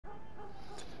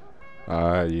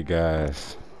Alright, you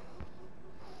guys.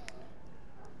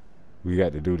 We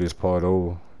got to do this part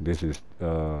over. This is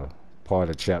part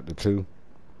of chapter 2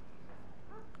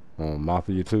 on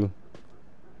Mafia 2.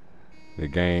 The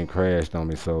game crashed on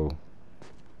me, so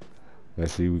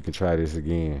let's see if we can try this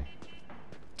again.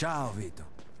 Ciao, Vito.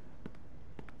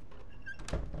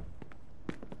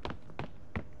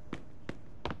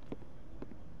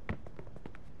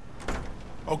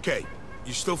 Okay,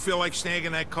 you still feel like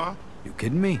snagging that car? You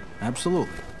kidding me? Absolutely.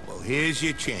 Well, here's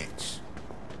your chance.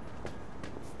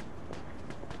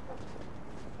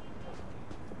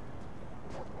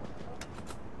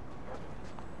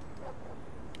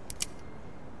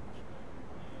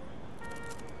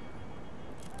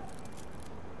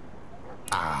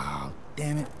 Ah,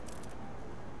 damn it.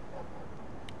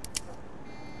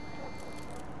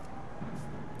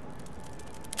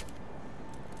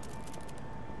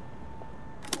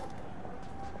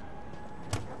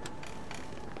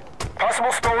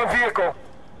 Possible stolen vehicle.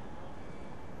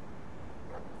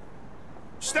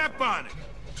 Step on it.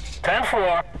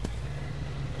 10-4.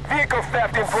 Vehicle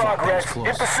theft in progress. close.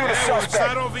 In pursuit of Hey, well, it's not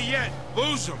suspect. over yet.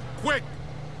 Lose him, quick.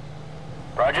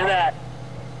 Roger that.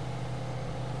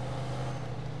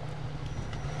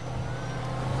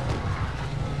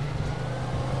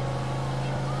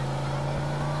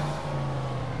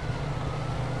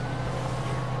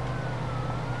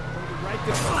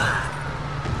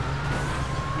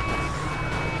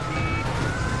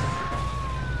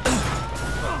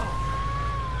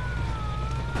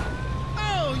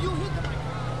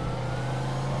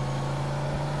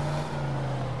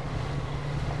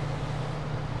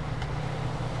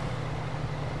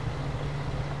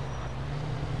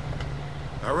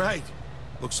 All right.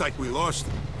 Looks like we lost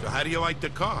him. So how do you like the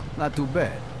car? Not too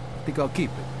bad. Think I'll keep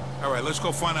it. All right, let's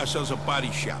go find ourselves a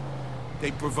body shop.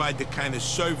 They provide the kind of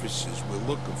services we're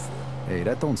looking for. Hey,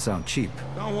 that don't sound cheap.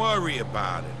 Don't worry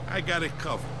about it. I got it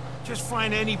covered. Just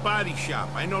find any body shop.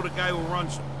 I know the guy who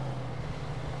runs them.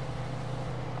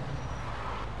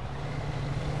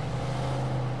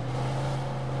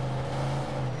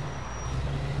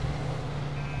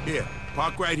 Here,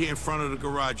 park right here in front of the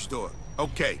garage door.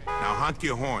 Okay, now honk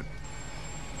your horn.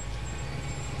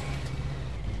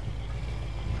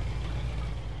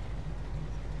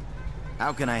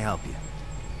 How can I help you?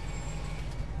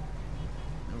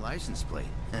 A license plate.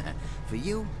 For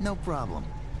you, no problem.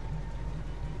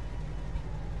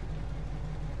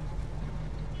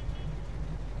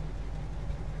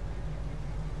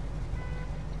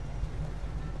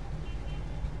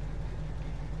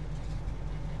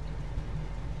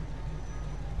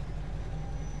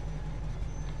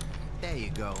 There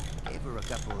you go. Gave her a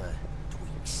couple of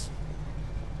tweaks.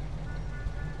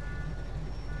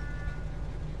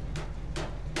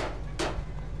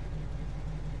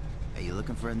 Hey, you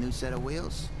looking for a new set of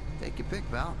wheels? Take your pick,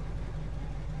 pal.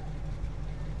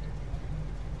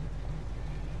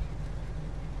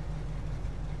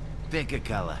 Pick a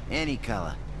color, any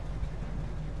color.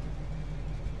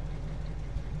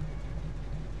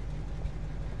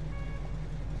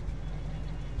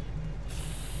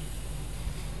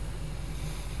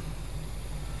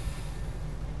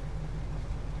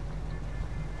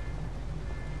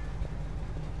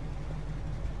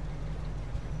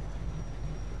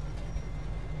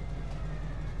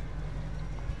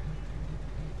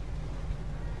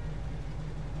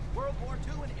 World War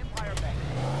II and Empire Bank.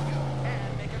 You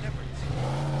can make a difference.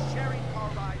 Sharing car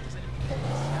rides is an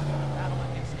important step in the battle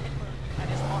against Hitler and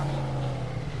his army.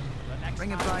 The next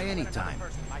Bring it time by you and any another time.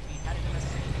 person might be headed in the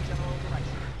same general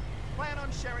direction. Plan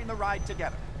on sharing the ride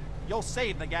together. You'll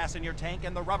save the gas in your tank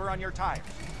and the rubber on your tires.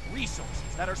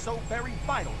 Resources that are so very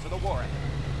vital to the war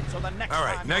effort. So the next All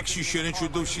right, time next you you're should using a car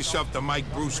introduce by yourself to Mike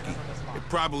don't Brewski. remember this line. He'll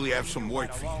probably have some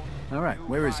work for you. All right,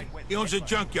 where is he? He owns a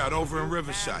junkyard over in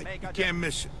Riverside. You can't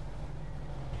miss it.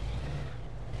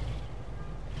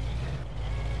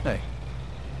 Hey,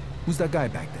 who's that guy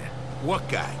back there? What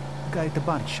guy? The guy at the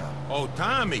body shop. Oh,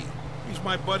 Tommy. He's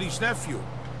my buddy's nephew.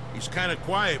 He's kind of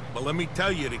quiet, but let me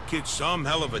tell you, the kid's some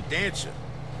hell of a dancer.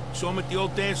 Saw him at the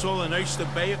old dance hall in Oyster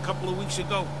Bay a couple of weeks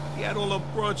ago. He had all the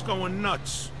broads going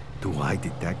nuts. Do I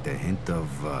detect a hint of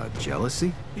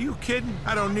jealousy? Are you kidding?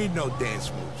 I don't need no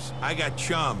dance moves. I got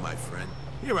charm, my friend.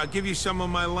 Here, I'll give you some of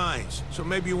my lines, so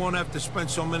maybe you won't have to spend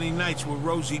so many nights with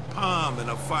Rosie Palm and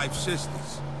her 5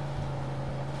 sisters.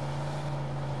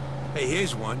 Hey,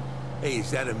 here's one. Hey,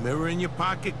 is that a mirror in your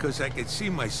pocket? 'Cause I could see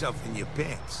myself in your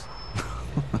pants.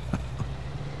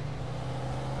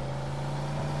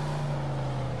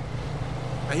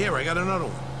 Here, I got another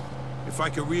one. If I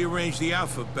could rearrange the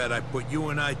alphabet, I'd put you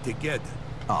and I together.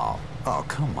 Oh,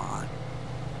 come on.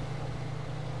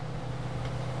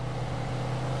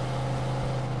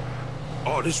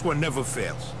 Oh, this one never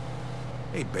fails.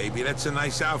 Hey, baby, that's a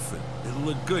nice outfit. It'll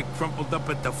look good crumpled up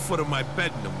at the foot of my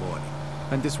bed in the morning.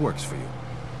 And this works for you.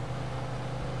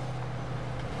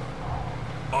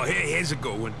 Oh, here's a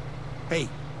good one. Hey,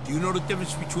 do you know the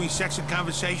difference between sex and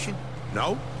conversation?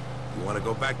 No? You want to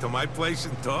go back to my place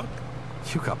and talk?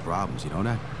 You got problems, you know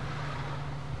that?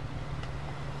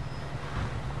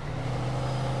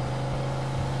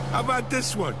 How about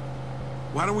this one?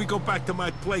 Why don't we go back to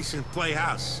my place and play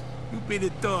house? You be the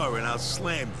door and I'll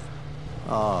slam you.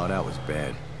 Oh, that was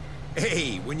bad.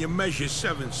 Hey, when you measure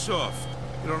 7 soft,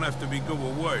 you don't have to be good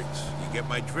with words. You get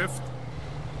my drift?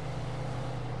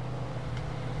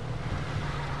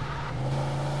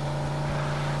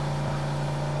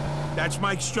 That's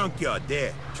Mike's junkyard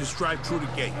there. Just drive through the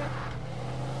gate.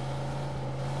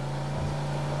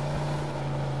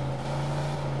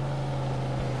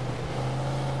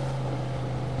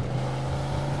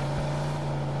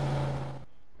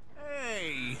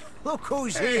 Hey, look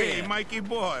who's Hey, here. Mikey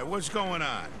boy, what's going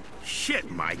on?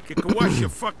 Shit, Mike, you can wash your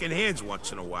fucking hands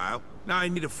once in a while. Now I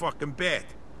need a fucking bed.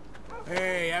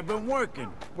 Hey, I've been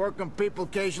working. Working people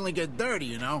occasionally get dirty,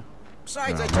 you know?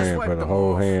 Besides, I Nah, just man wiped put a them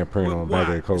whole off. handprint on the back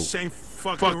of the coat. Same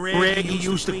fucking rag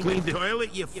you used to clean the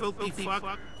toilet, you filthy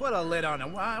fuck? Put a lid on it.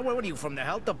 What are you, from the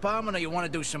health department, or you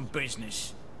want to do some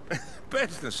business?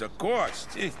 Business, of course.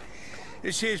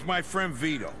 This here's my friend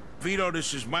Vito. Vito,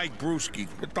 this is Mike Brewski.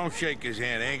 But don't shake his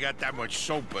hand. I ain't got that much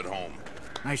soap at home.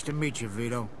 Nice to meet you,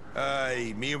 Vito.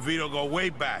 Me and Vito go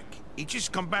way back. He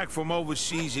just come back from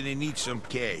overseas and he needs some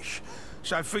cash.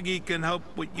 So I figure he can help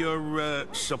with your,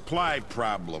 supply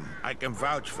problem. I can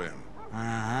vouch for him.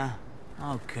 Uh-huh.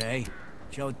 Okay.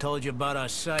 Joe told you about our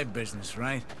side business,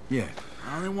 right? Yeah.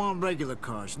 I only want regular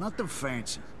cars, nothing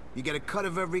fancy. You get a cut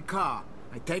of every car.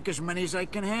 I take as many as I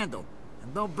can handle.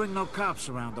 And don't bring no cops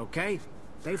around, okay?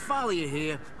 They follow you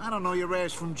here. I don't know your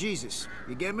ass from Jesus.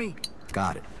 You get me?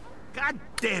 Got it. God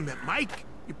damn it, Mike!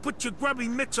 You put your grubby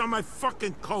mitts on my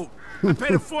fucking coat. I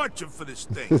paid a fortune for this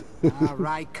thing. All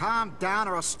right, calm down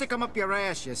or I'll stick them up your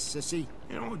ass, you sissy.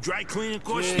 You know, dry cleaning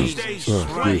costs these days Jesus is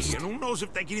plenty, Christ. and who knows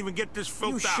if they can even get this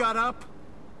You filth out. shut up.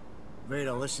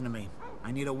 Vito, listen to me.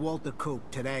 I need a Walter coupe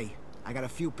today. I got a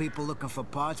few people looking for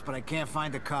parts, but I can't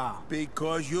find a car.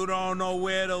 Because you don't know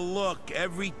where to look.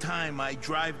 Every time I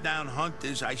drive down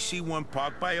Hunter's, I see one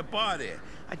parked by a bar there.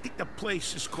 I think the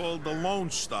place is called the Lone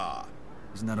Star.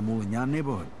 Isn't that a move in your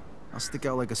neighborhood? I'll stick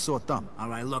out like a sore thumb. All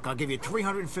right, look, I'll give you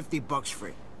 $350 for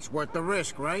it. It's worth the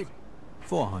risk, right?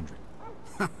 400.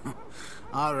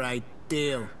 All right,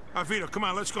 deal. Vito, come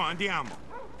on, let's go. Andiamo.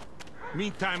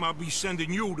 Meantime, I'll be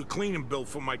sending you the cleaning bill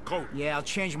for my coat. Yeah, I'll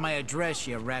change my address,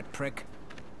 you rat prick.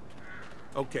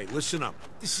 Okay, listen up.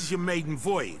 This is your maiden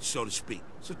voyage, so to speak.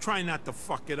 So try not to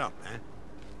fuck it up, man.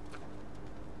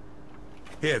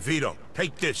 Here, Vito,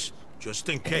 take this, just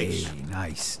in case. Hey,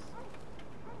 nice.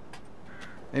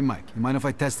 Hey, Mike, you mind if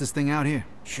I test this thing out here?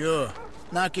 Sure.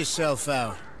 Knock yourself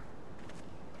out.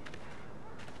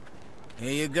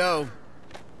 Here you go.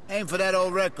 Aim for that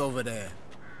old wreck over there.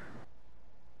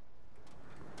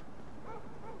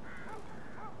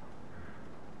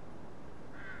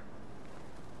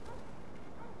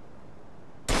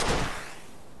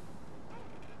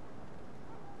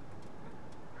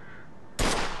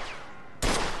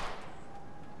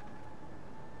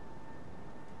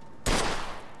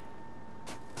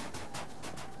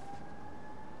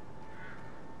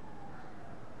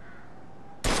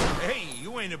 Hey,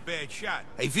 you ain't a bad shot.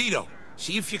 Hey, Vito,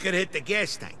 see if you can hit the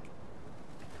gas tank.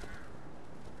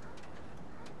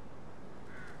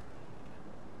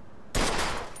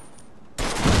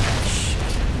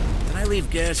 Did I leave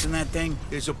gas in that thing?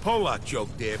 There's a Polak joke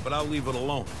there, but I'll leave it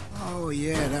alone. Oh,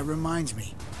 yeah, that reminds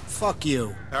me. Fuck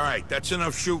you. All right, that's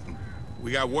enough shooting.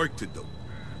 We got work to do.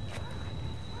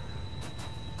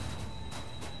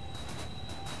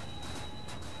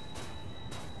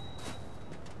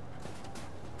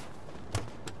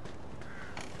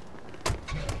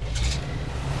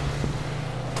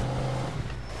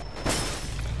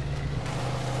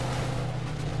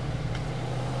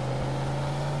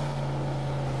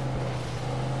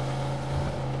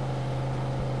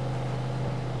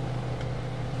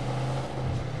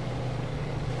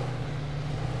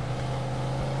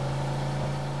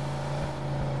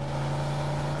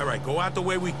 All right, go out the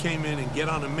way we came in and get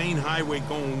on the main highway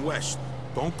going west.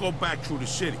 Don't go back through the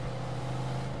city.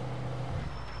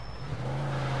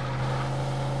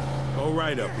 Go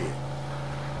right up here.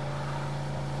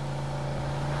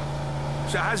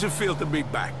 So how's it feel to be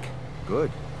back?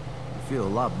 Good. I feel a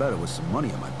lot better with some money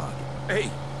in my pocket. Hey,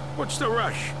 what's the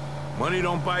rush? Money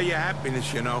don't buy you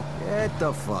happiness, you know. Get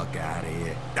the fuck out of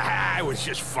here. I was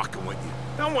just fucking with you.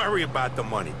 Don't worry about the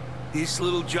money. This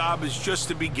little job is just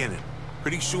the beginning.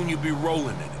 Pretty soon you'll be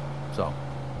rolling in it. So,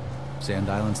 Sand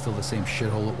Island's still the same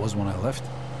shithole it was when I left?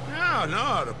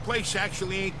 No, the place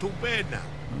actually ain't too bad now.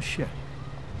 Oh, shit.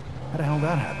 How the hell did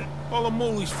that happen? All the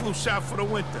moolies flew south for the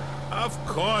winter. Of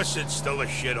course it's still a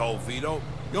shithole, Vito.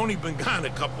 You only been gone a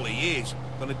couple of years.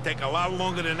 Gonna take a lot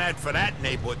longer than that for that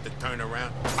neighborhood to turn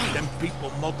around. Them people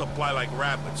multiply like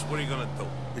rabbits. What are you gonna do?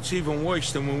 It's even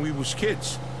worse than when we was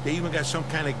kids. They even got some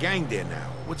kind of gang there now.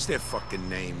 What's their fucking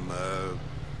name?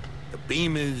 The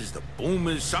Beamers, the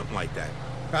Boomers, something like that.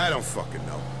 I don't fucking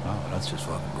know. Oh, that's just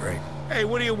fucking great. Hey,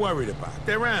 what are you worried about?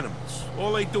 They're animals.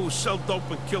 All they do is sell dope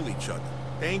and kill each other.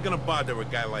 They ain't gonna bother a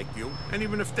guy like you. And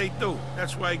even if they do,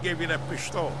 that's why I gave you that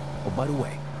pistol. Oh, by the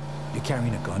way, you're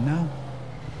carrying a gun now?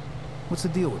 What's the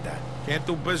deal with that? Can't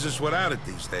do business without it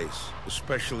these days.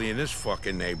 Especially in this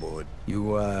fucking neighborhood.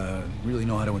 You, really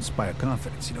know how to inspire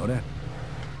confidence, you know that?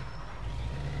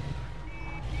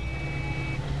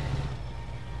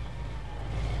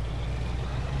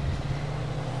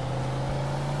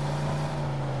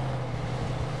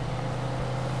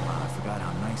 I forgot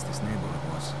how nice this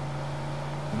neighborhood was.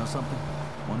 You know something?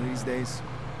 One of these days,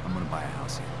 I'm gonna buy a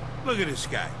house here. Look at this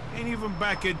guy. Ain't even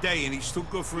back a day and he's too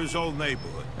good for his old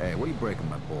neighborhood. Hey, what are you breaking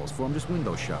my balls for? I'm just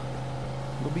window shopping.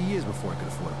 It'll be years before I could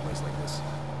afford a place like this.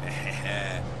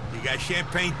 You got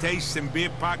champagne tastes and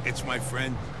beer pockets, my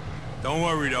friend. Don't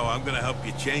worry, though. I'm gonna help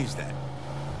you change that.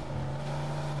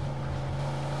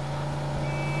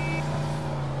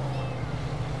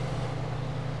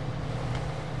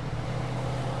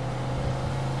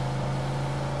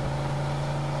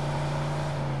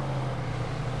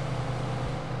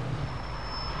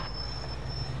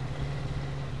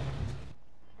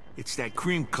 It's that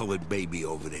cream-colored baby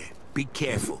over there. Be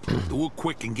careful. Do it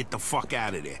quick and get the fuck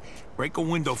out of there. Break a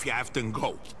window if you have to and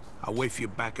go. I'll wait for you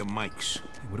back at Mike's. Hey,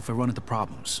 what if I run into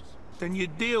problems? Then you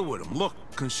deal with them. Look,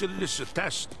 consider this a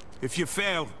test. If you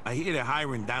fail, I hear they're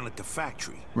hiring down at the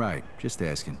factory. Right, just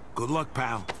asking. Good luck,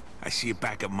 pal. I see you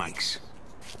back at Mike's.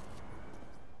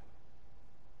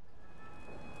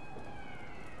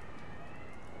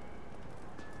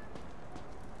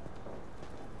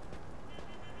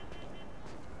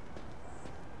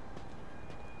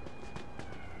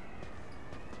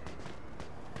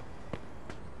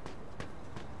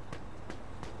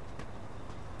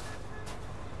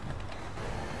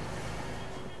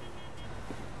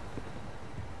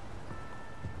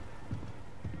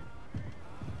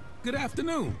 Good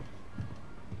afternoon.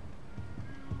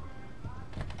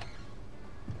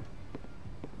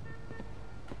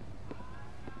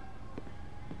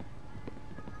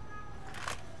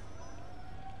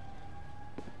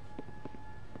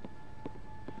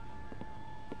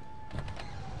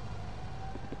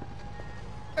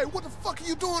 Hey, what the fuck are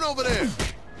you doing over there?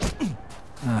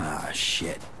 Ah,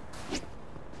 shit.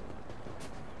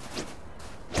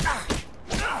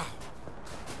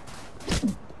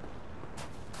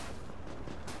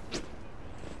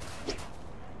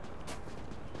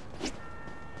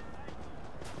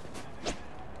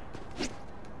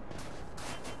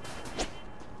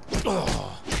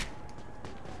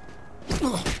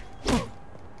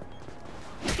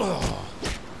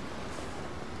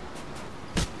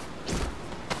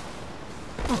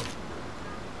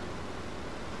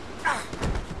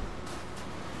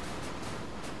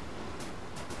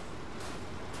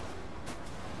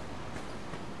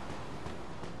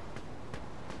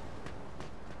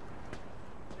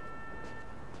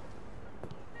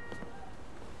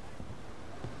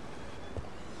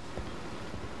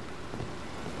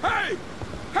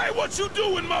 Hey, what you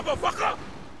doing, motherfucker?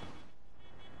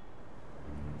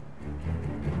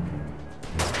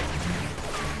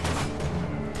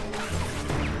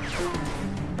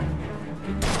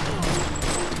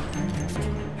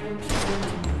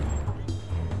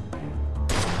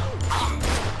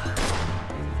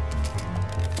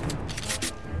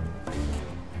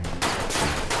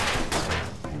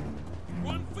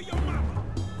 Run for your mama.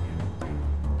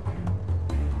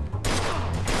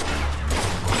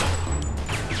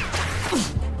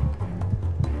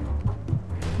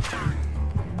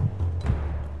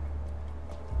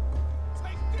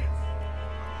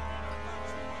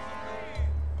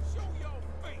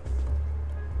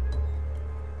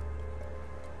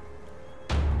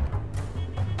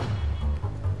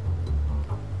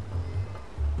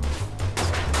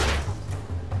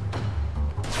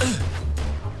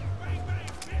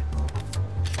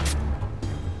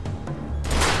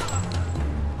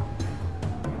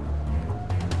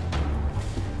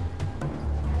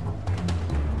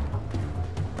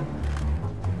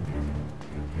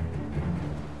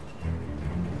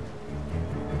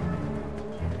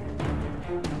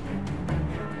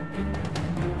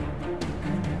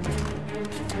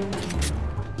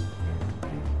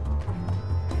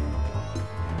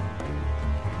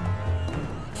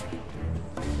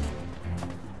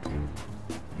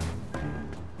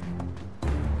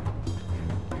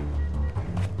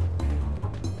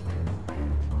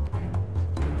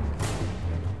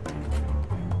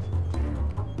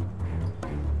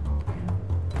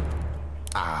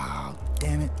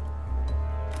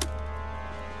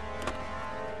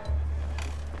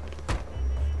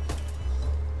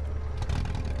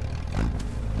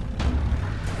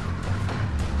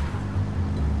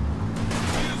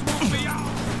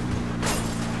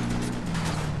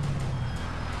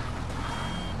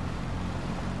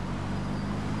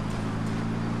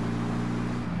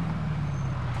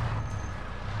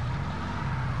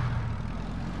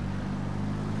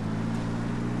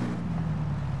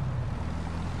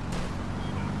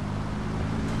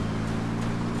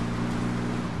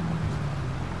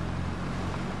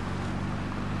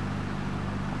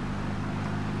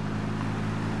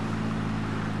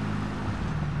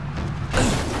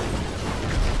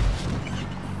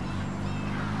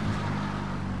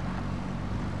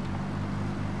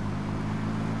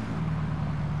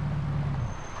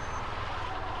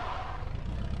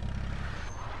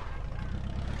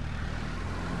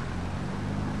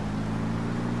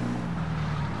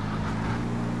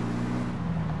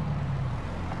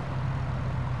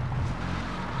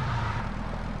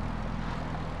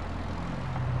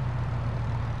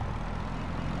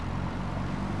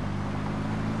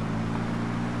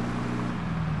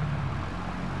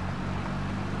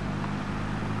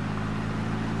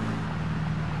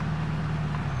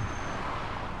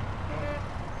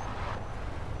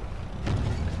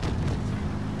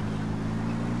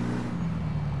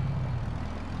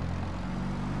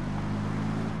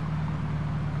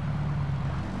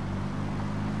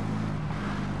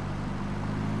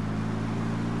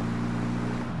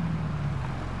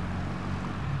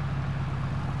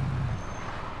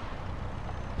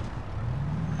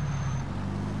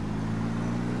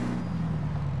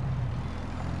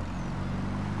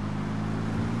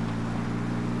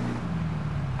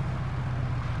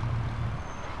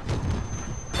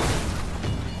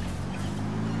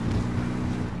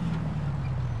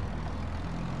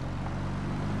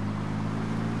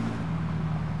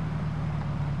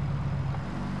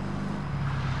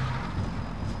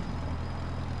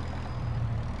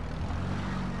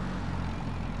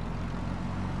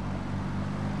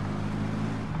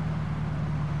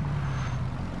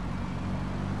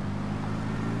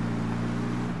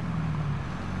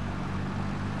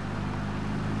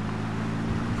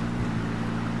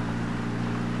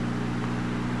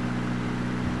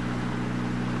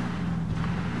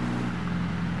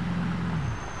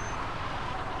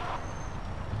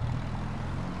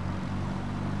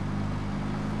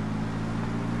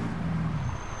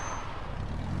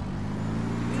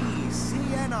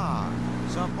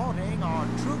 supporting our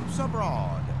troops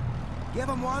abroad. Give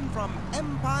 'em one from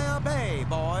Empire Bay,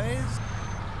 boys.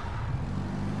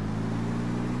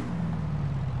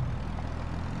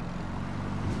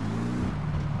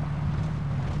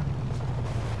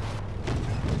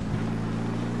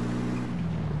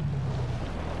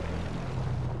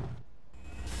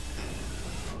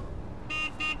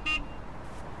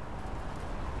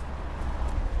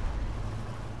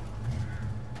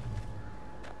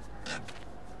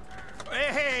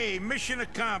 Hey, mission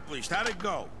accomplished. How'd it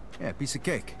go? Yeah, piece of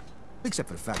cake. Except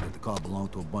for the fact that the car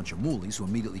belonged to a bunch of moolies who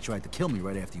immediately tried to kill me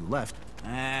right after you left.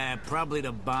 Probably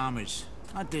the bombers.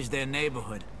 Not this their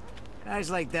neighborhood. Guys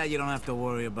like that, you don't have to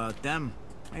worry about them.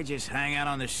 They just hang out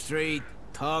on the street,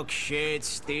 talk shit,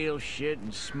 steal shit,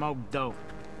 and smoke dope.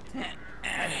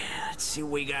 Let's see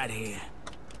what we got here.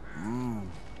 Oh,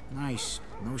 nice.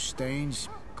 No stains.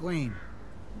 Clean.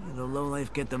 Where'd the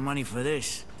lowlife get the money for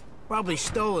this? Probably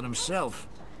stole it himself.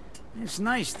 It's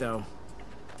nice, though.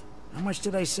 How much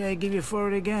did I say I'd give you for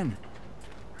it again?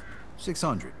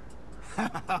 600.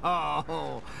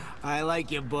 Oh, I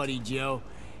like your buddy, Joe.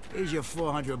 Here's your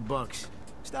 400 bucks.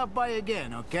 Stop by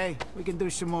again, okay? We can do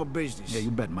some more business. Yeah,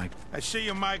 you bet, Mike. I see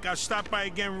you, Mike. I'll stop by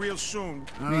again real soon.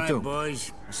 All Me right, too.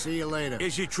 boys. I'll see you later.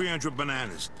 Here's your 300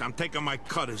 bananas. I'm taking my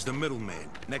cut as the middleman.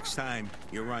 Next time,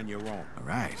 you're on your own. All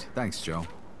right. Thanks, Joe.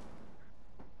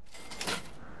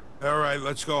 All right,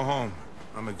 let's go home.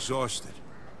 I'm exhausted.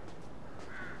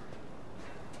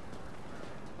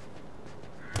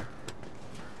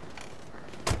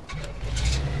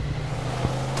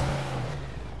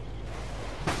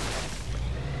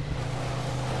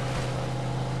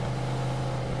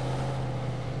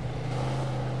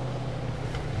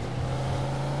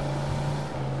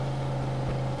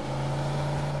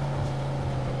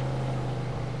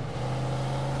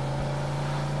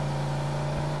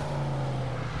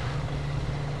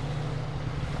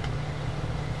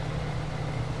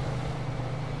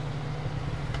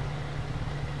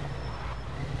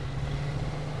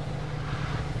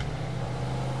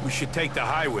 We should take the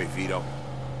highway, Vito.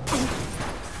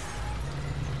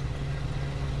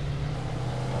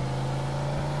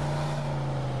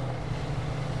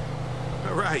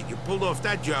 All right, you pulled off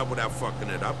that job without fucking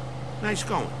it up. Nice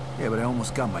going. Yeah, but I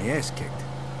almost got my ass kicked.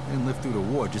 I didn't live through the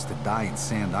war just to die in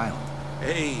Sand Island.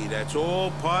 Hey, that's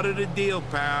all part of the deal,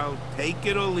 pal. Take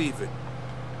it or leave it.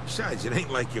 Besides, it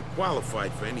ain't like you're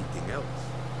qualified for anything else.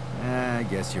 I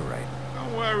guess you're right.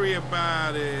 Don't worry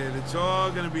about it. It's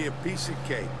all gonna be a piece of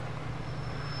cake.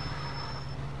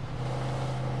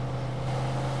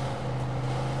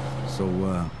 So,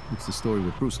 what's the story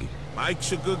with Brewski?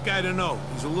 Mike's a good guy to know.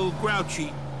 He's a little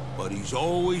grouchy, but he's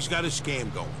always got a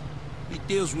scam going. He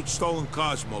deals with stolen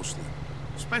cars mostly.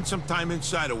 Spent some time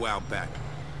inside a while back.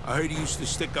 I heard he used to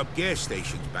stick up gas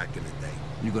stations back in the day.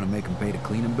 You gonna make him pay the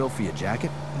cleaning bill for your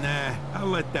jacket? Nah, I'll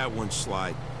let that one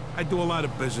slide. I do a lot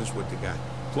of business with the guy.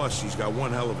 Plus, he's got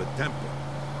one hell of a temper.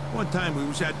 One time we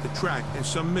was at the track and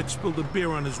some mitt spilled a beer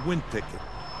on his wind ticket.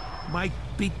 Mike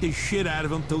beat the shit out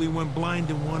of him till he went blind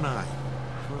in one eye.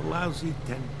 For a lousy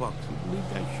 $10. You believe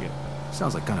that shit?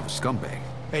 Sounds like kind of a scumbag.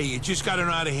 Hey, you just gotta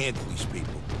know how to handle these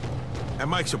people. And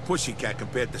Mike's a pussycat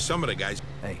compared to some of the guys.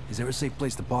 Hey, is there a safe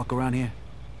place to park around here?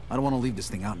 I don't want to leave this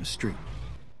thing out in the street.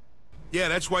 Yeah,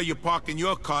 that's why you're parking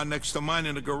your car next to mine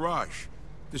in the garage.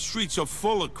 The streets are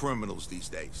full of criminals these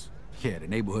days. Yeah, the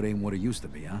neighborhood ain't what it used to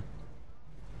be, huh?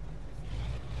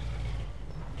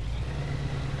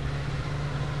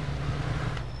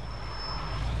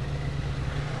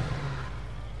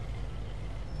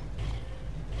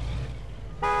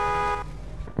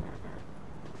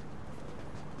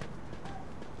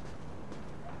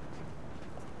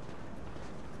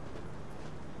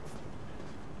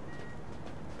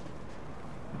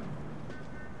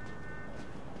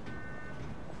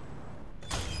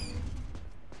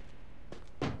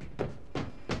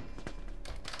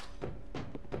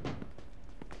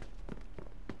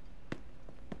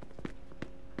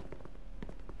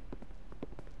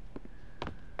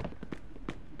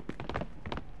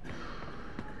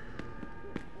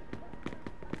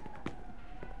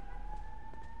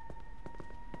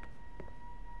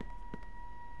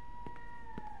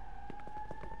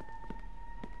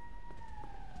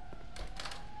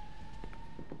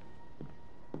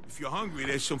 If you're hungry,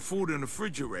 there's some food in the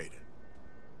refrigerator.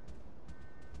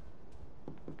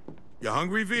 You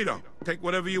hungry, Vito? Take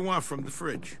whatever you want from the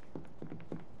fridge.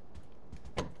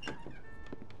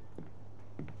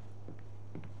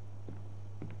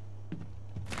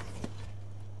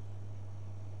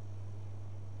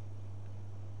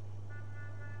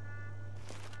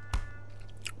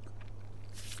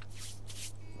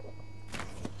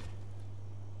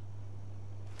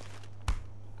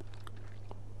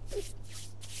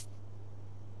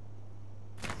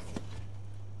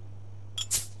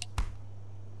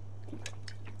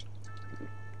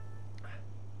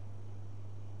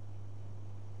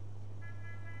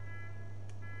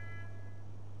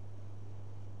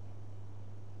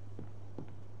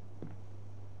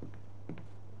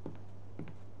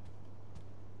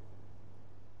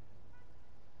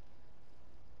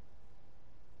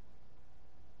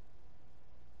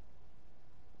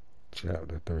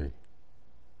 Chapter 3.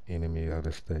 Enemy of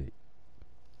the State.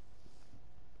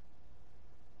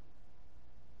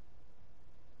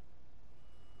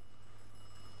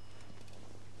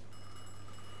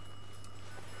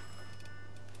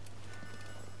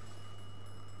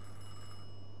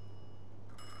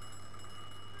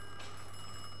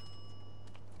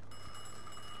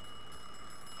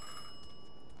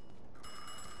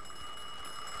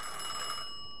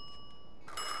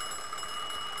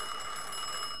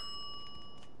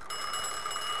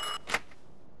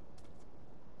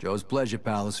 Joe's pleasure,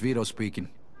 pal. It's Vito speaking.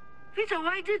 Vito,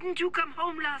 why didn't you come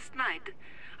home last night?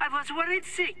 I was worried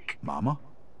sick. Mama?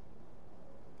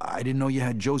 I didn't know you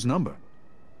had Joe's number.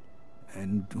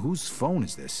 And whose phone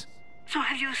is this? So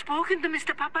have you spoken to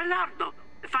Mr. Papalardo?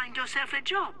 Find yourself a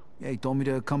job. Yeah, he told me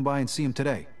to come by and see him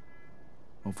today.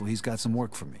 Hopefully he's got some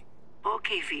work for me.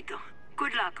 Okay, Vito.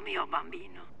 Good luck, mio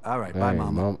bambino. All right, bye,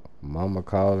 Mama. Mama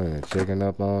calling and checking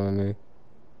up on me.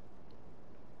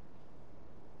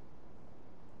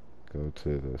 Go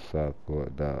to the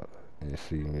Southport dock and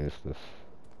see Mr.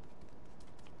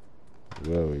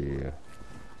 Well, yeah.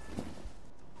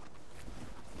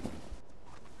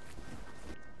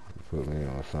 Put me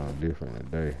on something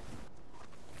different today.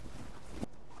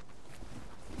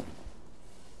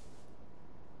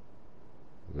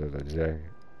 Leather jacket.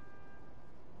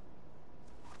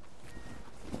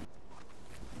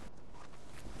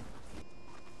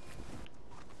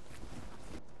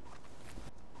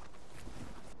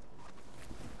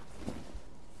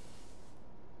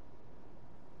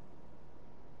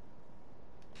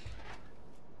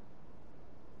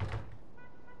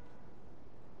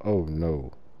 Oh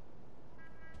no.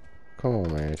 Come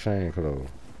on, man, chain clothes.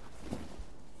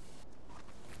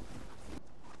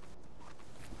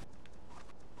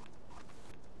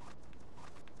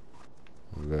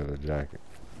 Leather jacket.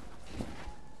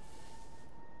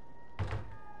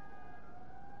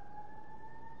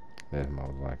 That's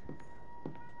more like it.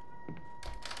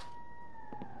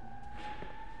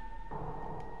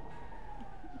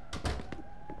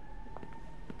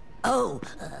 Oh,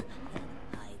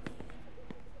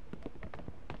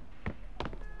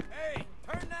 Hey,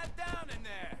 turn that down in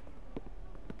there.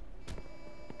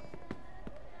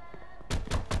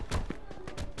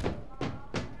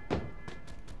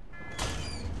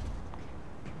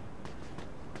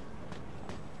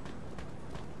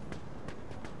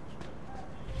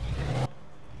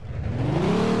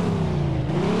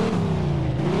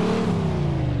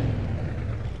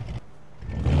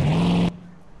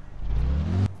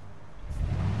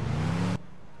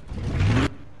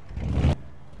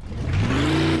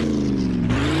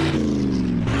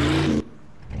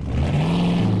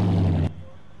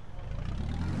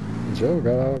 Joe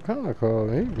got all kind of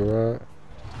calls in his garage.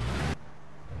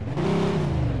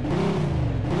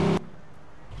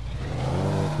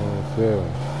 All kind of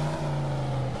feeling.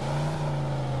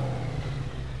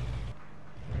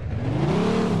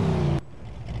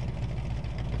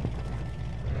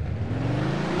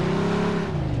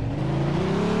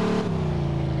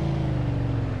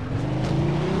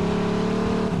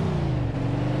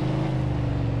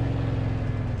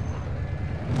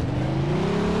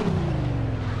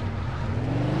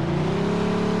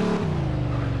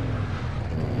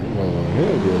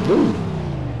 He'll get loose.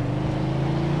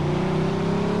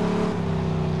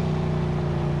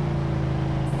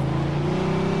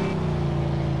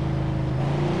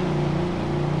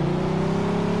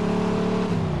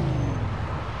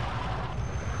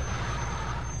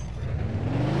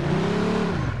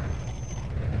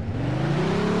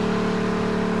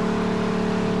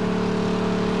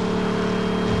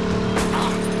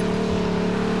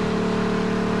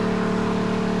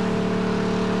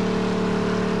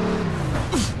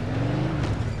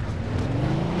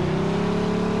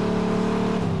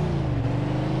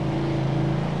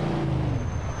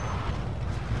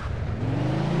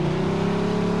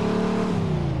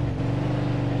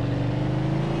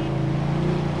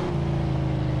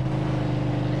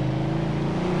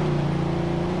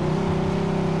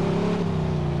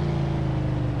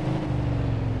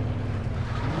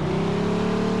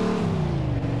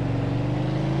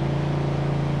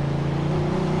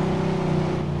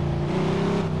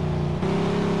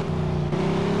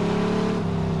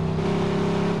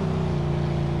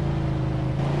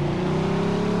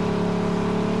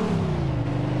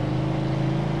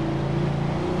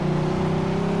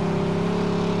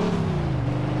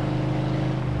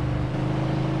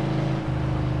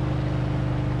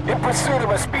 In pursuit of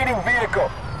a speeding vehicle.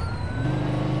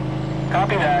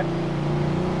 Copy that.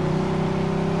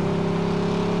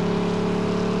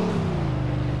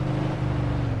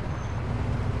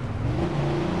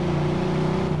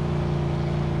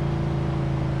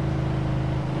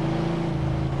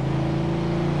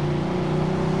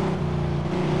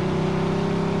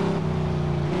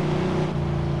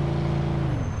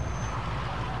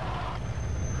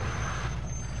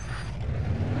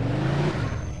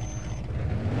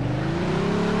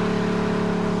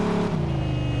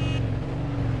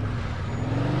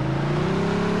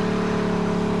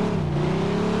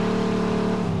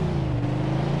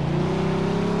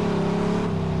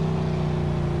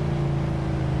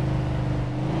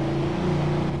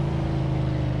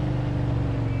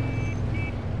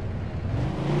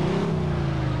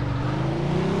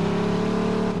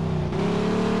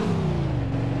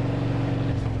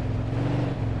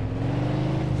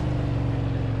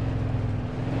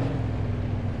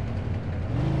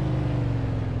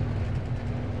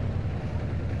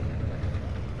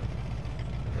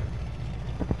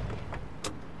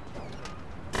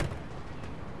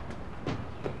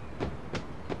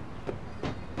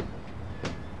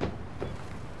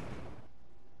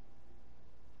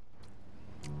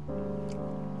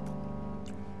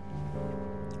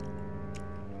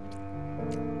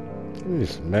 You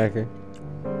smacking.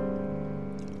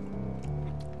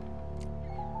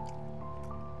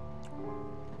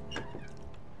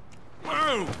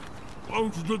 Oh,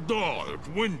 close the door. It's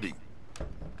windy.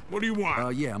 What do you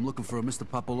want? Yeah, I'm looking for a Mr.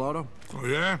 Pappalardo. Oh,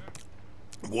 yeah?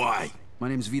 Why? My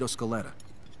name's Vito Scaletta.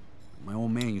 My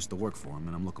old man used to work for him,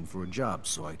 and I'm looking for a job,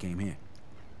 so I came here.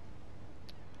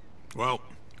 Well,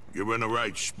 you're in the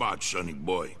right spot, sonny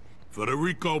boy.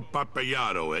 Federico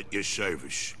Pappalardo at your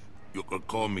service. You can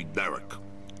call me Derek.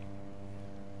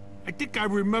 I think I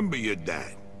remember your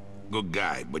dad. Good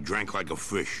guy, but drank like a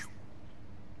fish.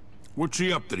 What's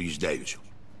he up to these days?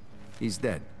 He's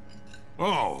dead.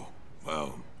 Oh,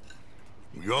 well,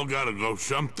 we all gotta go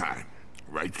sometime.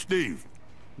 Right, Steve?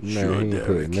 Man, Sure, he ain't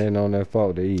putting nothing on that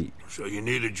fork to eat. So you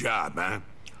need a job, huh?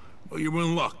 Well, you're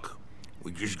in luck.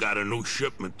 We just got a new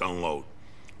shipment to unload.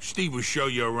 Steve will show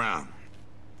you around.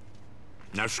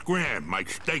 Now scram, my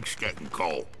steak's getting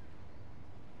cold.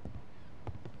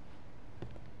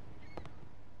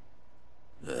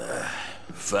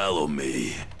 Follow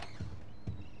me.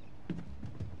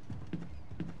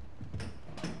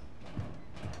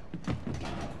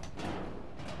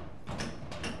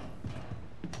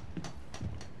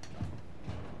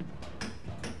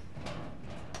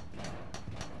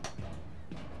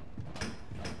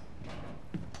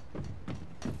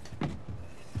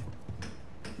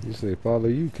 You say follow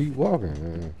you, keep walking,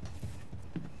 man.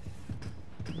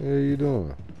 What are you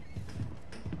doing?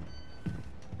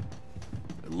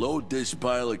 Load this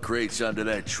pile of crates onto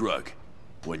that truck.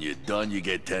 When you're done, you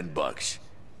get $10.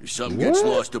 If something gets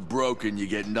lost or broken, you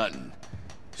get nothing.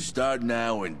 Start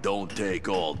now and don't take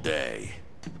all day.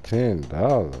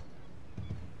 $10.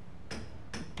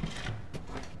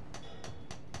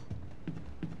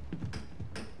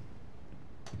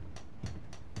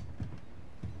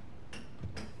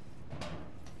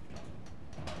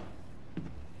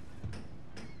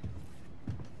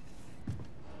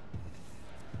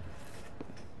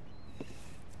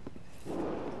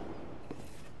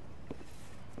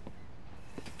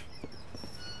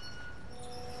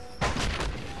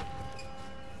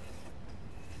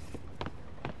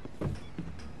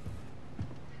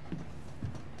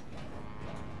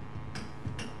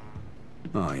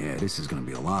 Oh yeah, this is gonna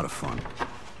be a lot of fun.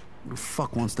 Who the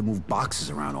fuck wants to move boxes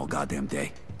around all goddamn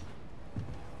day?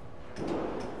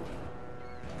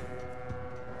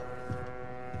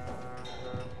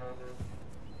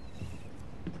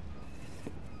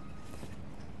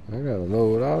 I gotta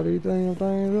load all these things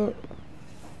up.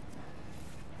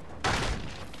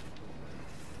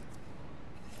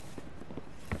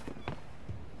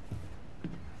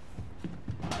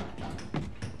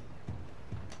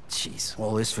 Jeez,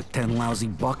 all this for 10 lousy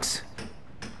bucks?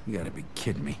 You gotta be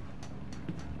kidding me.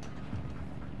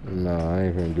 No, I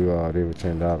ain't gonna do all this for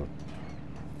 $10.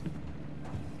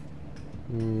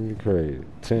 You crazy.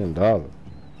 $10.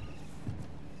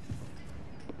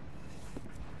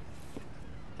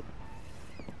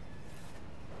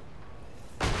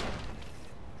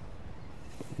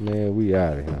 Man, we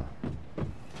out of here.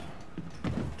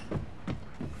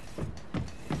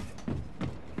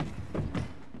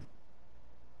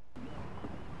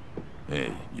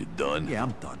 Hey, you done? Yeah,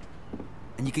 I'm done.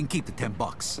 And you can keep the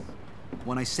 $10.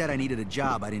 When I said I needed a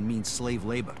job, I didn't mean slave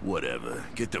labor. Whatever.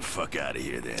 Get the fuck out of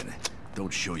here then.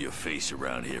 Don't show your face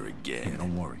around here again. Yeah,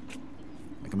 don't worry.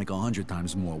 I can make 100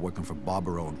 times more working for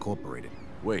Barbaro Incorporated.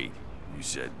 Wait, you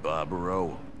said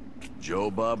Barbaro? Joe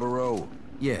Barbaro?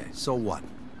 Yeah, so what?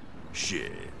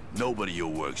 Shit. Nobody who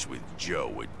works with Joe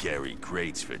would carry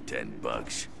crates for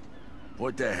 $10.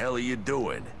 What the hell are you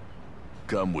doing?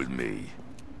 Come with me.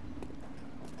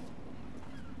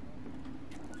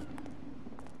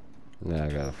 Now I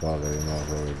gotta follow him all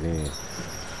over again.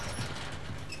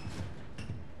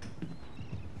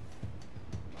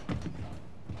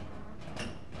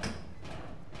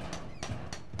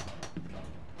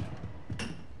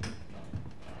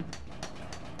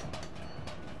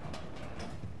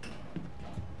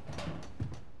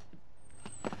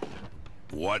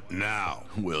 What now?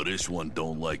 Well, this one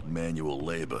don't like manual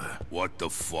labor. What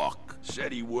the fuck?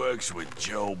 Said he works with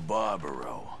Joe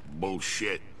Barbaro.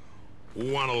 Bullshit.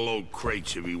 Who wanna load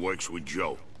crates if he works with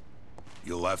Joe?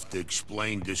 You'll have to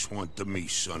explain this one to me,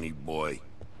 sonny boy.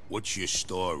 What's your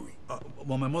story?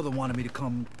 Well, my mother wanted me to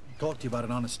come talk to you about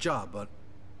an honest job, but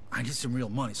I need some real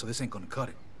money, so this ain't gonna cut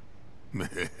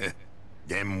it.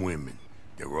 Them women,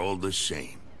 they're all the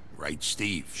same. Right,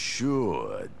 Steve?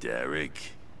 Sure,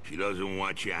 Derek. She doesn't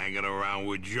want you hanging around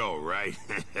with Joe, right?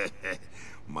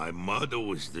 My mother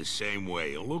was the same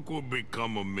way, and look what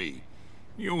become of me.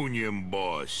 Union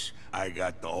boss. I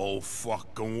got the whole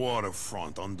fucking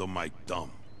waterfront under my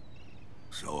thumb.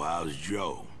 So how's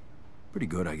Joe? Pretty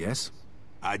good, I guess.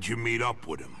 How'd you meet up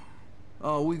with him?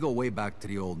 Oh, we go way back to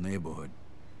the old neighborhood.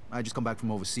 I just come back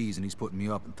from overseas and he's putting me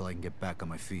up until I can get back on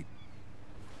my feet.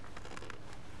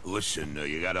 Listen,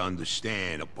 you gotta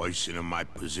understand, a person in my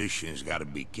position's gotta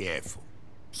be careful.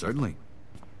 Certainly.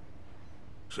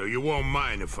 So you won't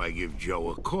mind if I give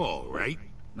Joe a call, right?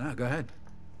 Nah, go ahead.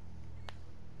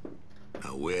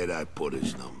 Now, where'd I put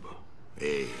his number?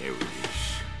 Hey, here it is.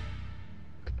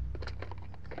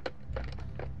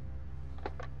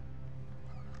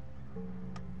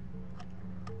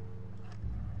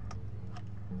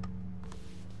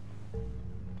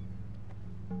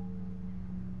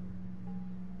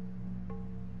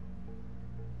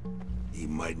 He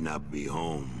might not be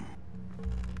home.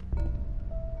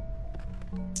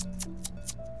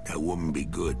 That wouldn't be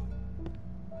good.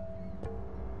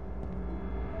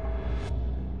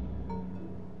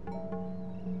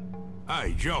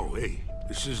 Hi, Joe. Hey,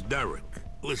 this is Derek.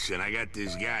 Listen, I got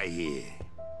this guy here.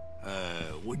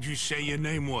 What'd you say your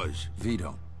name was?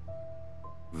 Vito.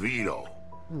 Vito.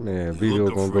 Man, Vito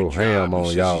gonna go ham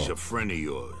on y'all. He's a friend of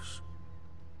yours.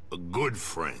 A good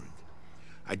friend.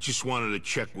 I just wanted to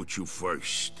check with you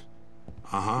first.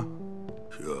 Uh-huh.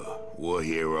 Sure. War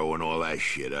hero and all that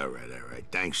shit. All right.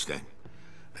 Thanks, then.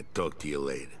 I'll talk to you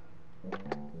later.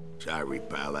 Sorry,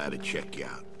 pal. I had to check you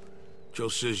out. Joe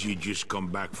says you just come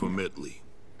back from Italy.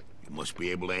 You must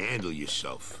be able to handle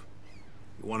yourself.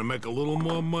 You want to make a little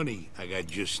more money? I got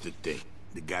just the thing.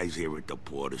 The guys here at the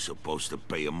port are supposed to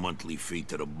pay a monthly fee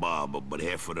to the barber, but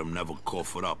half of them never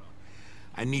cough it up.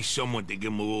 I need someone to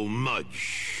give them a little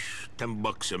nudge.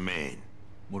 $10 a man.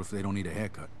 What if they don't need a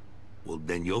haircut? Well,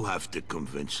 then you'll have to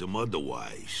convince them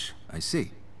otherwise. I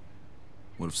see.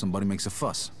 What if somebody makes a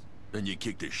fuss? Then you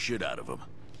kick the shit out of them.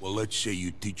 Well, let's say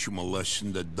you teach them a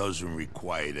lesson that doesn't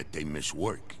require that they miss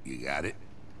work. You got it?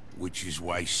 Which is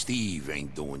why Steve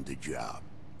ain't doing the job.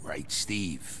 Right,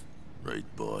 Steve? Right,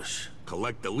 boss.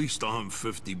 Collect at least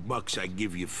 $150, I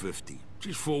give you 50.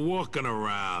 Just for walking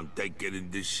around, taking in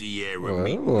the Sierra. Well,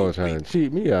 that boy trying to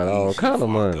cheat me out of all kind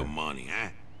of money. Huh?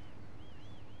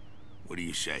 What do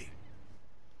you say?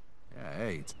 Yeah,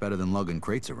 hey, it's better than lugging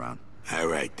crates around. All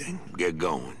right, then. Get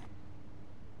going.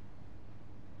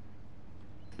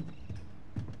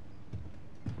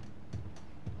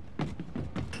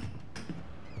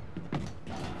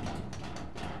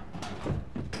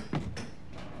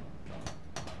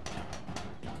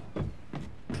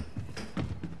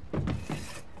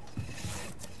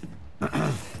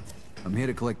 I'm here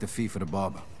to collect the fee for the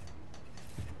barber.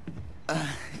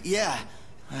 Yeah.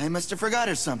 I must have forgot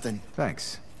or something.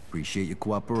 Thanks. Appreciate your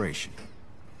cooperation.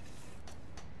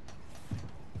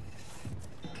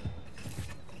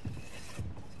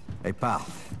 Hey, pal.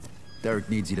 Derek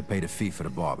needs you to pay the fee for the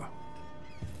barber.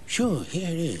 Sure, here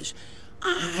it is.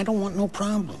 I don't want no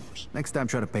problems. Next time,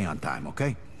 try to pay on time,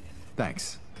 okay?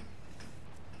 Thanks.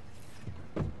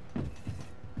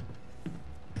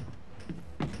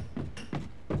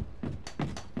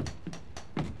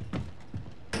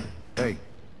 Hey,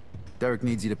 Derek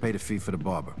needs you to pay the fee for the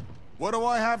barber. What do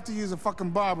I have to use a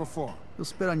fucking barber for? He'll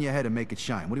spit on your head and make it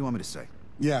shine. What do you want me to say?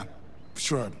 Yeah,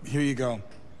 sure. Here you go.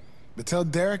 But tell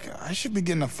Derek I should be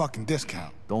getting a fucking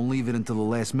discount. Don't leave it until the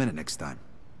last minute next time.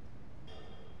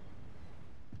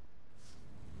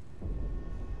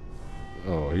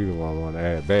 Oh, he the one want to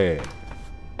add bad.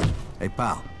 Hey,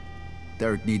 pal.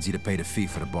 Derek needs you to pay the fee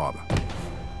for the barber.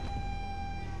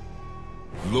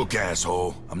 Look,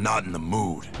 asshole, I'm not in the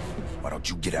mood. Why don't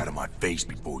you get out of my face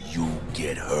before you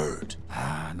get hurt?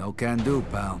 Ah, no can do,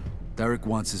 pal. Derek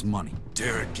wants his money.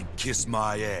 Derek can kiss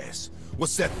my ass.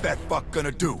 What's that fat fuck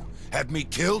gonna do? Have me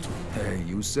killed? Hey,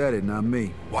 you said it, not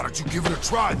me. Why don't you give it a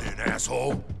try then,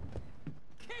 asshole?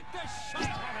 Kick the shit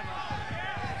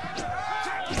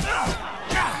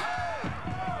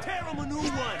Tear him a new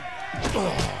one!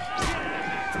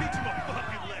 Teach him a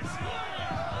fucking lesson!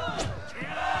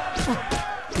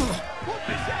 Whoop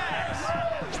his ass!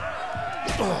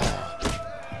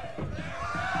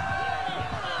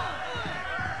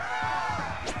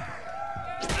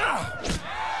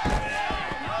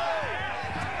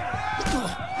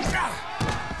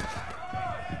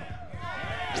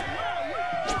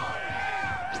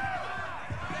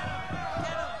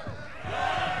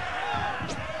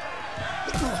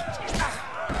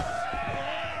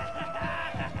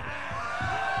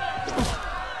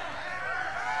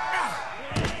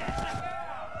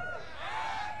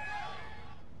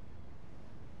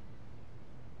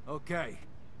 Okay.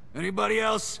 Anybody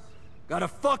else got a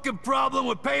fucking problem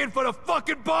with paying for the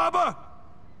fucking barber?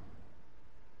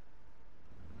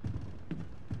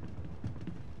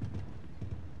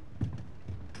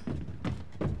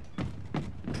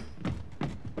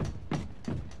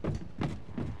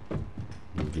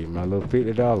 Get my little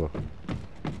 $50.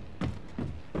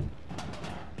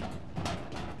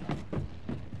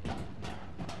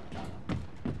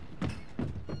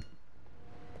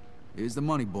 Here's the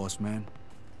money, boss man.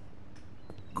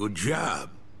 Good job.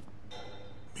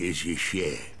 Here's your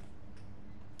share.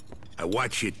 I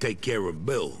watched you take care of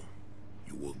Bill.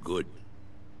 You were good.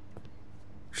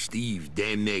 Steve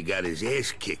damn near got his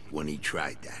ass kicked when he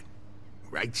tried that.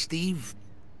 Right, Steve?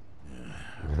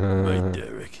 Right,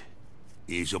 Derek.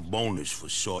 Here's a bonus for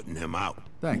sorting him out.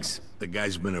 Thanks. The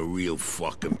guy's been a real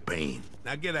fucking pain.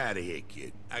 Now get out of here,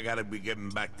 kid. I gotta be getting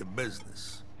back to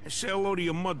business. And say hello to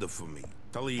your mother for me.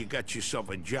 Tell her you got yourself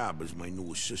a job as my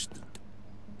new assistant.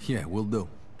 Yeah, will do.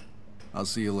 I'll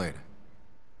see you later.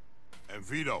 And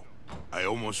Vito, I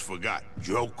almost forgot.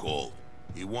 Joe called.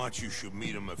 He wants you should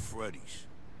meet him at Freddy's.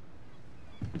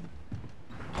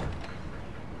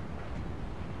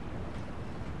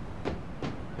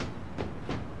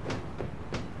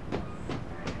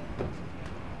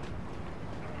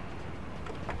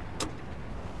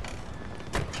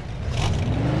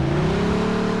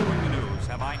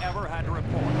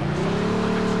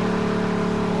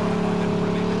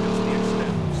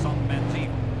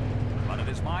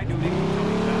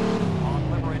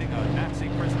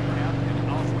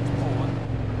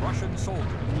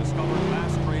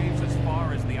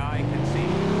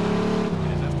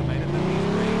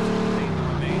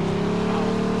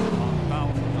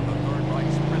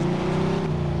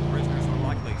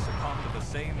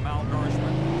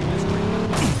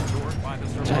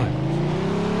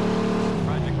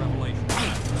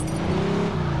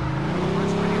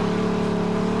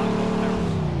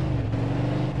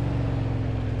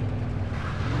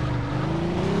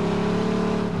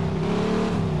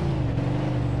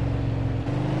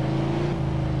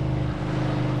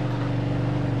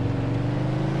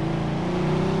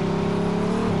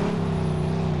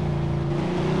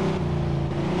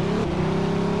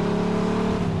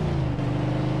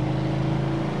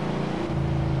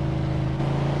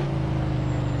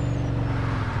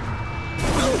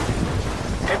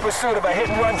 Pursuit of a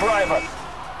hit-and-run driver.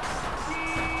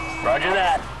 Roger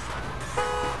that.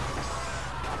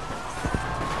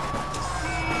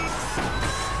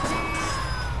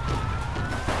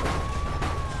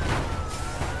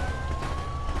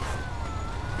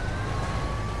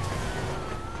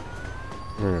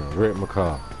 Yeah, wrecked my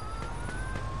car.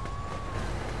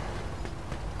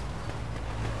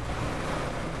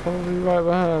 Probably right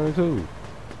behind me too.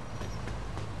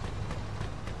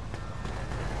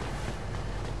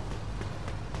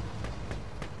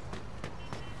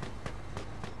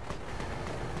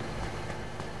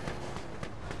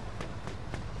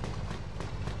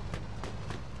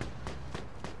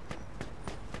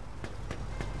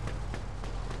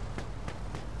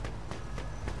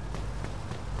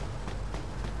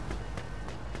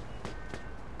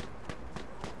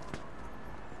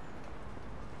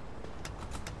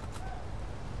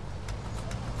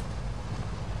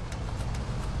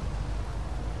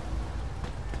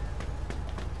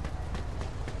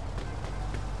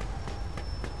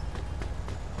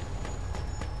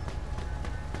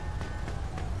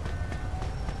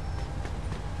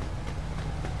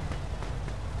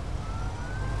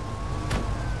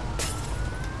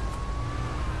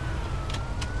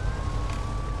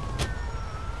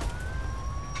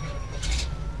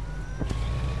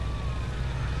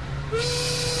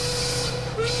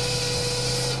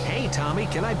 Tommy,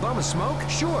 can I bum a smoke?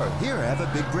 Sure. Here, have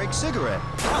a Big Break cigarette.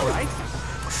 All right.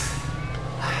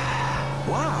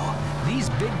 Wow, these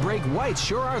Big Break whites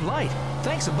sure are light.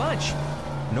 Thanks a bunch.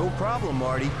 No problem,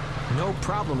 Marty. No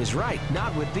problem is right.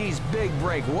 Not with these Big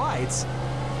Break whites.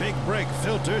 Big Break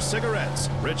filter cigarettes.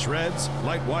 Rich reds,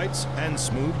 light whites, and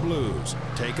smooth blues.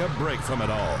 Take a break from it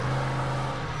all.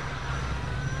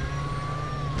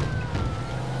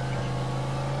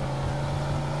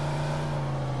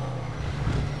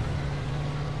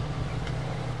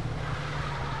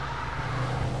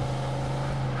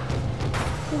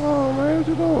 Come on, man, what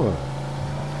you doing?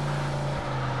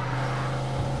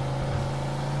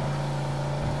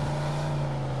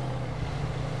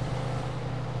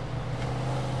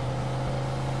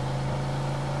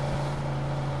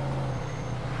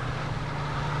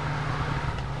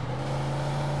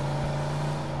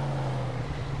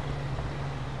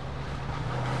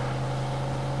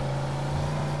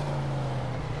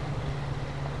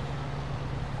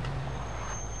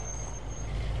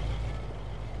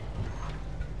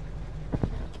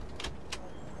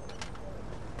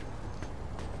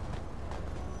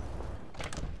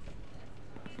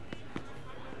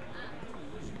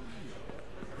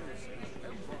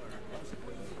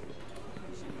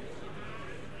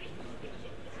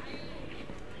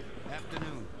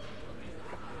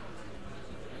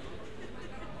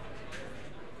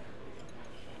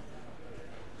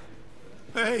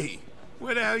 Hey,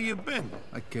 where the hell you been?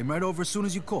 I came right over as soon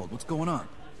as you called. What's going on?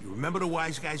 You remember the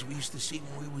wise guys we used to see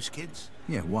when we was kids?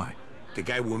 Yeah, why? The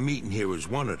guy we're meeting here is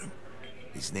one of them.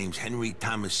 His name's Henry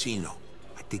Tomasino.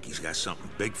 I think he's got something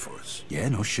big for us. Yeah,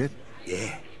 no shit.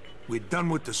 Yeah. We're done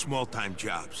with the small-time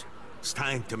jobs. It's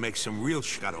time to make some real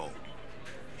shuttle.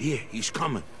 Here, he's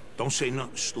coming. Don't say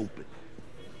nothing stupid.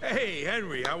 Hey,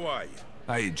 Henry, how are you?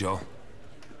 Hey, Joe.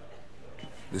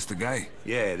 This the guy?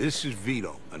 Yeah, this is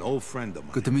Vito, an old friend of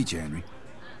mine. Good to meet you, Henry.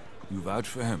 You vouch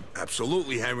for him?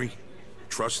 Absolutely, Henry.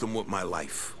 Trust him with my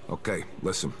life. Okay,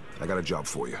 listen. I got a job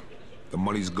for you. The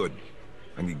money's good.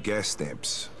 I need gas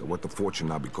stamps. They're worth a fortune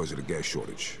now because of the gas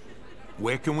shortage.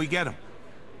 Where can we get them?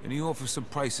 In the Office of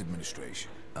Price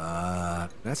Administration.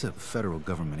 That's a federal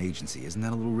government agency. Isn't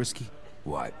that a little risky?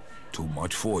 What? Too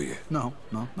much for you? No.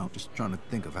 Just trying to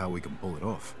think of how we can pull it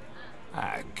off.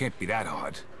 It can't be that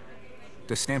hard.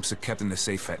 The stamps are kept in the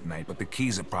safe at night, but the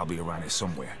keys are probably around here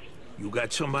somewhere. You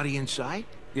got somebody inside?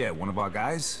 Yeah, one of our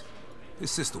guys.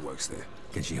 His sister works there.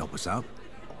 Can she help us out?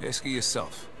 Ask her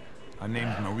yourself. Her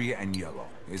name's Maria Agnello.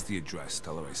 Here's the address.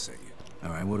 Tell her I sent you.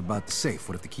 All right, what about the safe?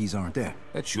 What if the keys aren't there?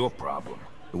 That's your problem.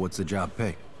 So what's the job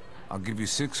pay? I'll give you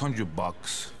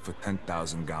 $600 for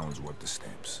 10,000 gallons worth of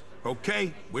stamps.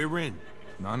 Okay, we're in.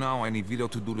 No, I need Vito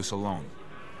to do this alone.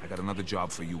 I got another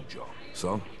job for you, Joe.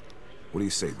 So? What do you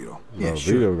say, Vito? Yeah,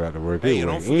 sure. Vito got to work Hey, his you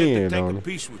way don't forget to in, take a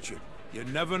piece with you. You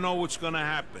never know what's gonna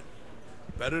happen.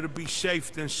 Better to be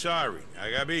safe than sorry. I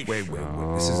got Wait.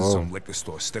 This isn't some liquor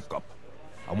store stick-up.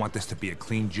 I want this to be a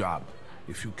clean job.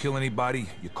 If you kill anybody,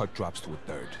 your cut drops to a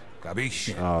third.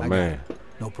 Capiche? Oh, man.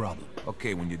 No problem.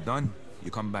 Okay, when you're done,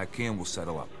 you come back here and we'll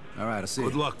settle up. All right, I'll see you.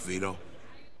 Good luck, Vito.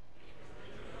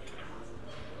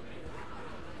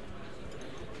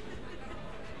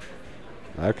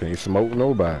 I can't smoke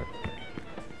nobody.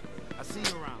 I see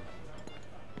you around.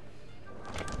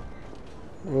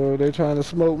 Well, they trying to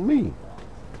smoke me.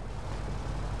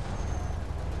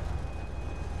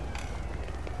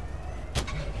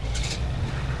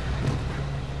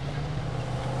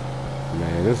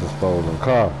 Man, this is a stolen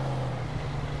car.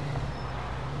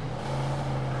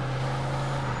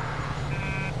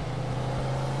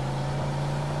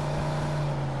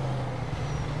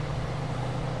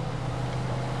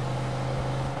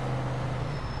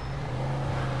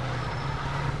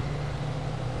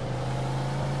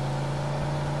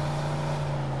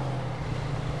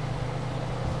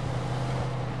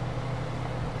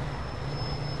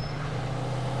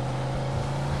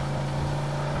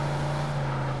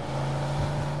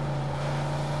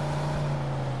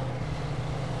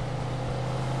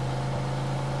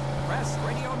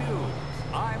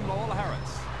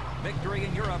 Victory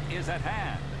in Europe is at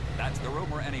hand. That's the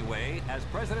rumor anyway, as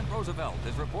President Roosevelt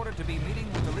is reported to be meeting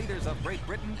with the leaders of Great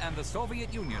Britain and the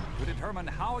Soviet Union to determine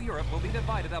how Europe will be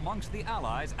divided amongst the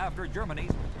Allies after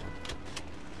Germany's...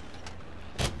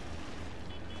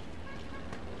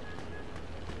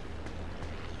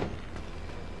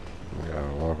 We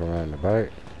gotta walk around the back.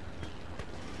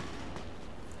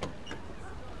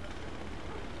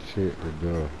 Shit to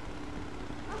do.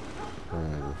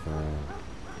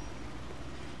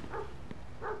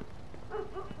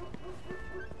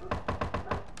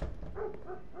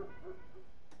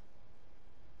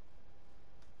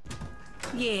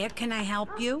 Yeah, can I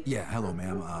help you? Yeah, hello,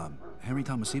 ma'am. Henry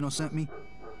Tomasino sent me.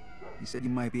 He said you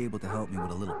might be able to help me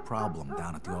with a little problem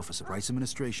down at the Office of Price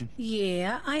Administration.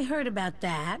 Yeah, I heard about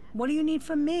that. What do you need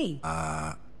from me?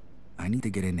 I need to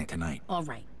get in there tonight. All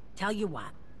right, tell you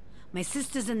what. My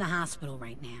sister's in the hospital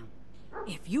right now.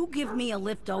 If you give me a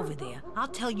lift over there, I'll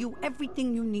tell you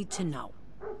everything you need to know.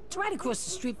 It's right across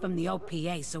the street from the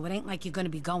OPA, so it ain't like you're gonna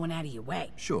be going out of your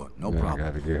way. Sure, no problem. I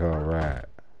gotta get her a ride.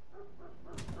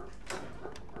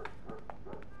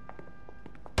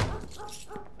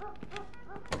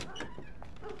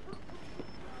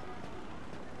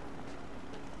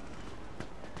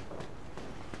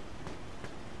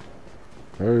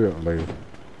 Hurry up, lady.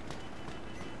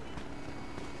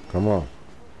 Come on.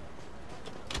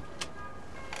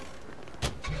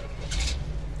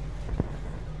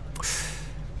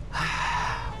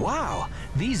 Wow,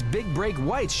 these big break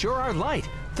whites sure are light.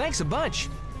 Thanks a bunch.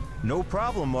 No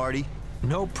problem, Marty.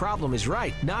 No problem is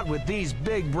right, not with these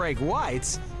big break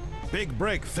whites. Big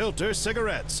Break Filter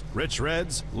Cigarettes. Rich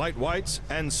reds, light whites,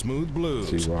 and smooth blues.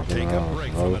 Take a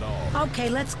break from it all. Okay,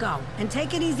 let's go. And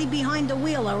take it easy behind the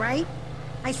wheel, all right?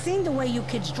 I seen the way you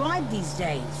kids drive these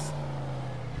days.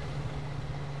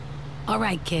 All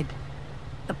right, kid.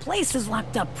 The place is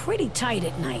locked up pretty tight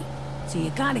at night, so you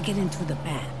gotta get in through the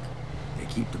back. They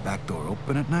keep the back door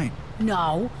open at night?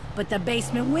 No, but the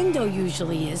basement window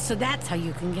usually is, so that's how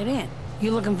you can get in.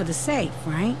 You're looking for the safe,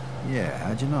 right? Yeah,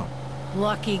 how'd you know?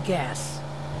 Lucky guess.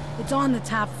 It's on the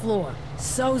top floor.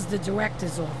 So's the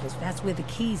director's office. That's where the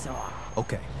keys are.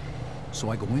 Okay. So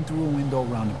I go in through a window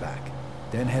around the back,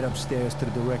 then head upstairs to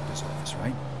the director's office,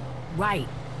 right? Right.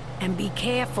 And be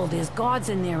careful, there's guards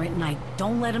in there at night.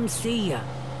 Don't let them see you.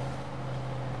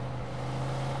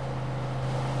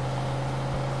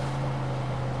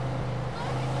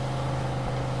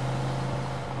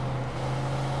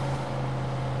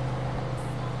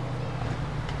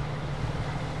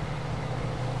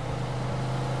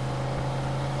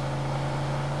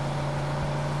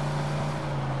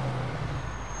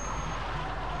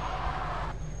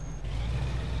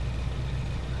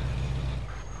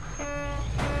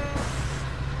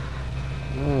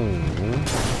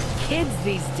 Kids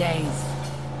these days.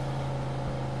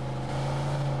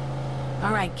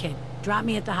 All right, kid. Drop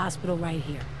me at the hospital right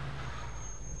here.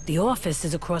 The office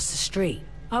is across the street.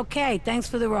 Okay, thanks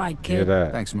for the ride, kid.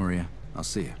 Thanks, Maria. I'll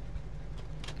see you.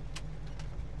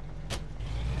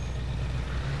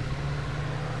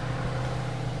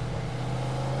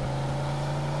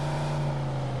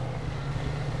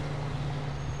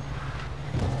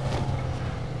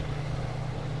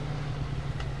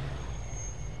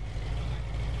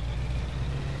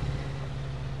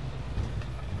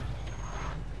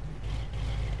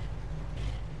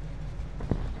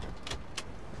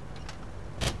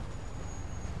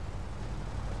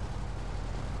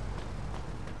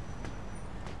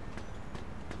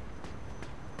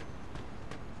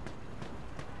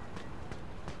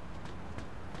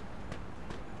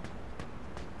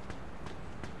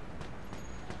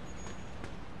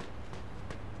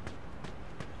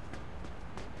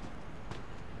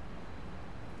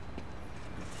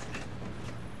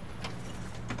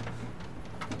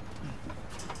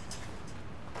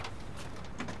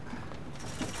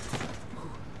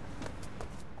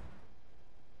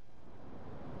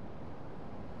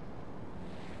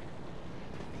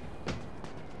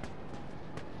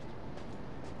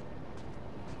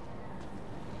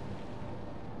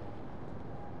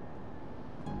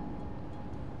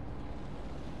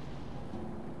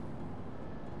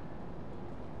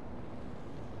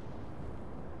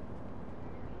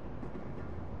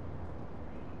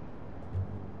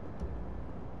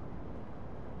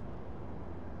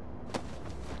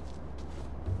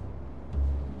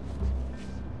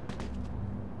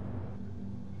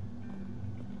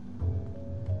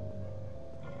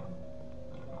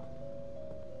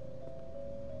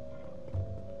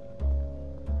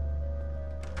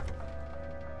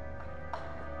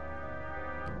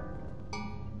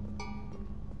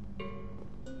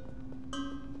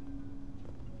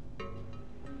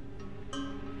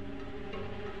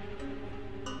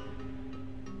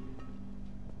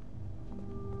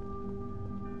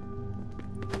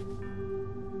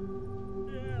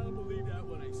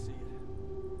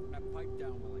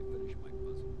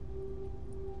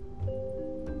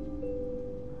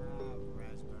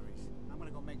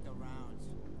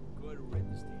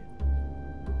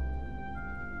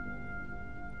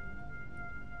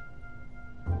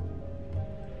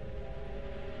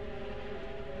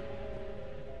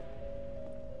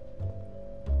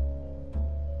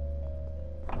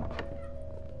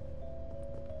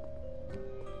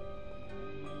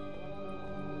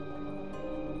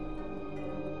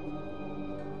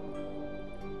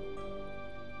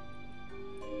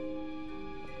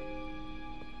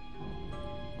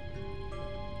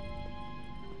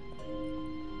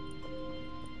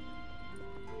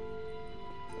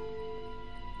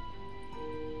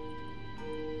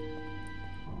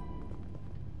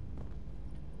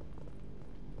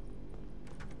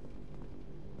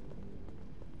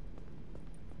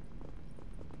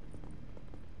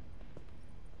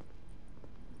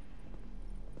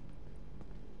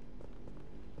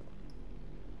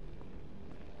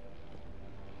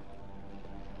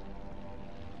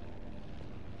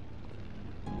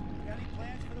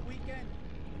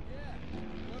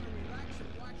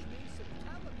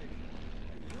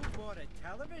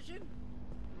 Television?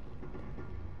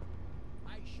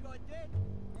 I sure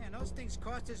did. Man, those things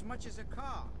cost as much as a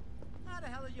car. How the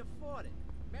hell did you afford it?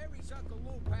 Mary's Uncle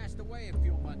Lou passed away a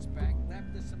few months back,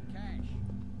 left us some cash.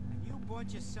 And you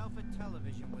bought yourself a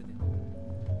television with it.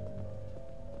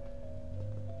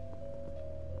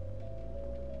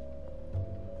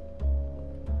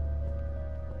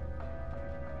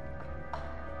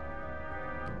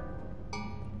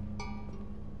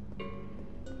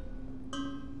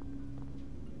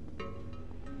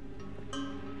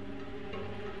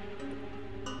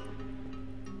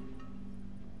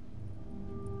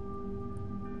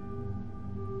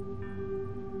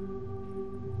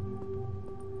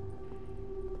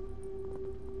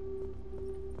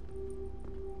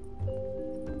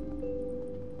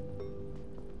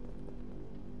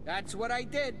 That's what I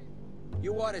did.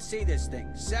 You ought to see this thing.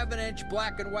 7-inch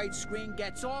black and white screen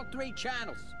gets all 3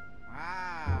 channels.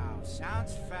 Wow,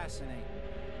 sounds fascinating.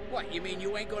 What, you mean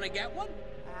you ain't gonna get one?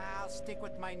 I'll stick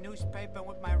with my newspaper and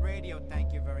with my radio,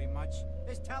 thank you very much.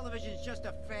 This television's just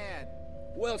a fad.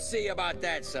 We'll see about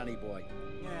that, sonny boy.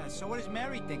 Yeah, so what does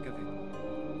Mary think of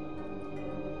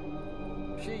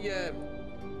it?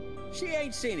 She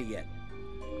ain't seen it yet.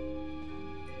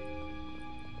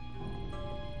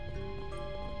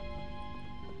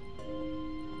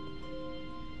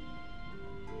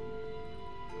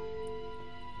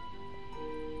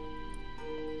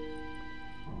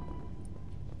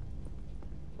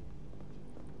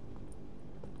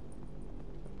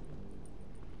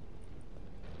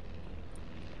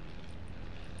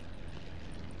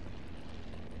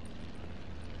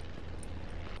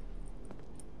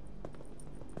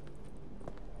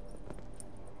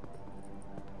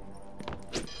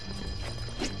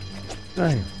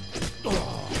 Damn.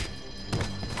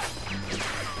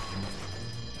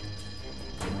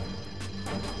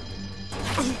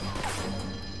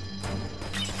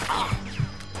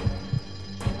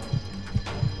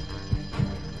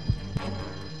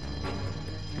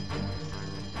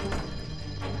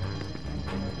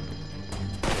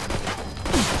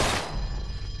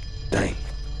 Dang.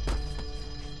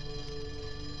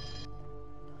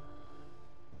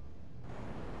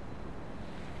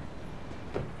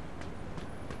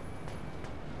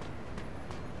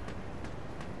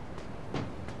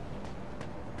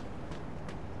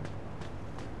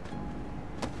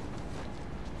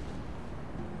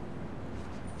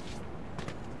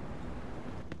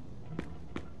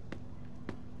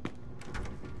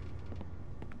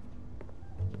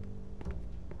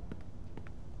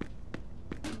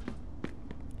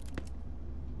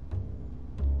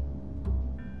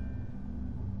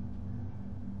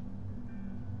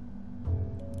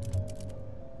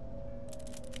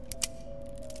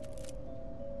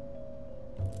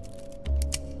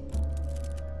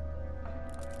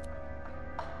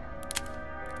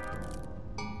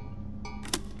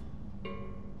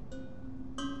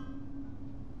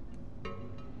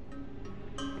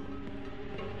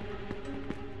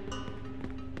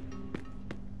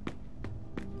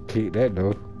 Keep that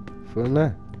though. For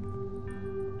now.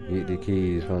 Get the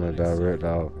keys from the direct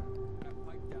office.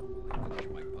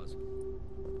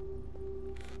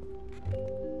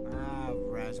 Ah,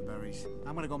 raspberries.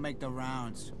 I'm gonna go make the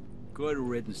rounds. Good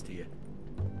riddance to you.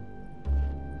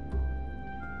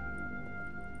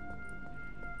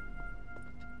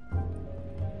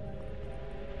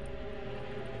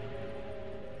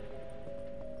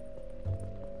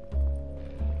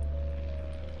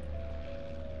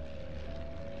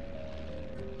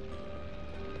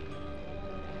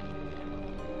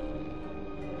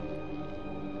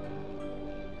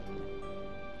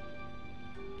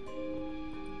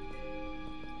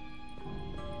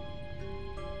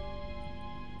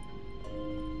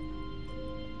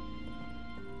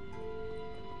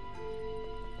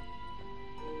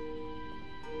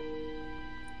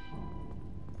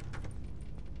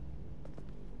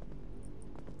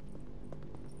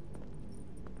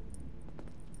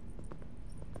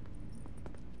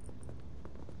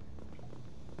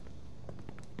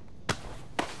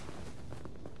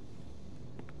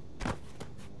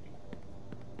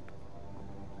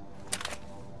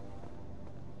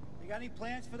 Got any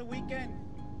plans for the weekend?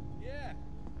 Yeah,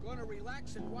 gonna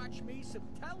relax and watch me some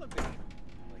television.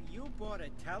 Well, you bought a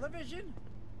television?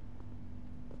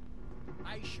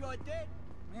 I sure did.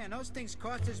 Man, those things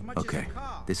cost as much as Okay, a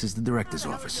car. this is the director's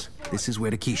office. This is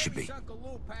where the key should be. Uncle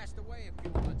Lou passed away a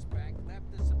few months back, left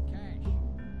us some cash.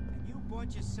 And you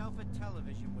bought yourself a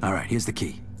television. All right, here's the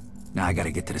key. Now I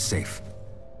gotta get to the safe.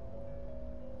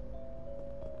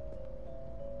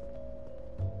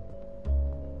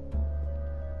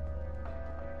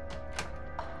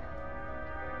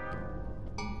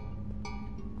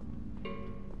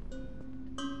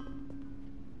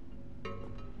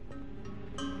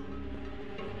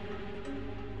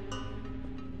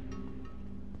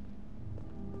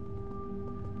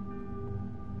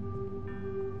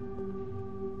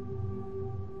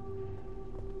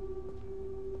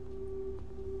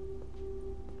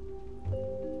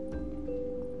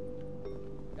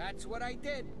 That's what I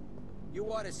did.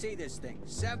 You ought to see this thing.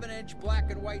 7-inch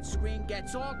black and white screen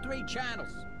gets all 3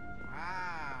 channels.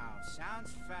 Wow,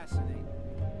 sounds fascinating.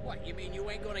 What, you mean you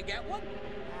ain't gonna get one?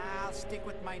 I'll stick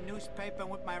with my newspaper and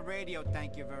with my radio,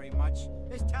 thank you very much.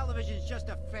 This television's just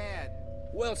a fad.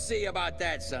 We'll see about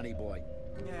that, sonny boy.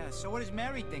 Yeah, so what does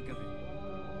Mary think of it?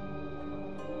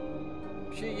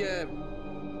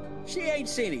 She ain't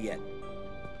seen it yet.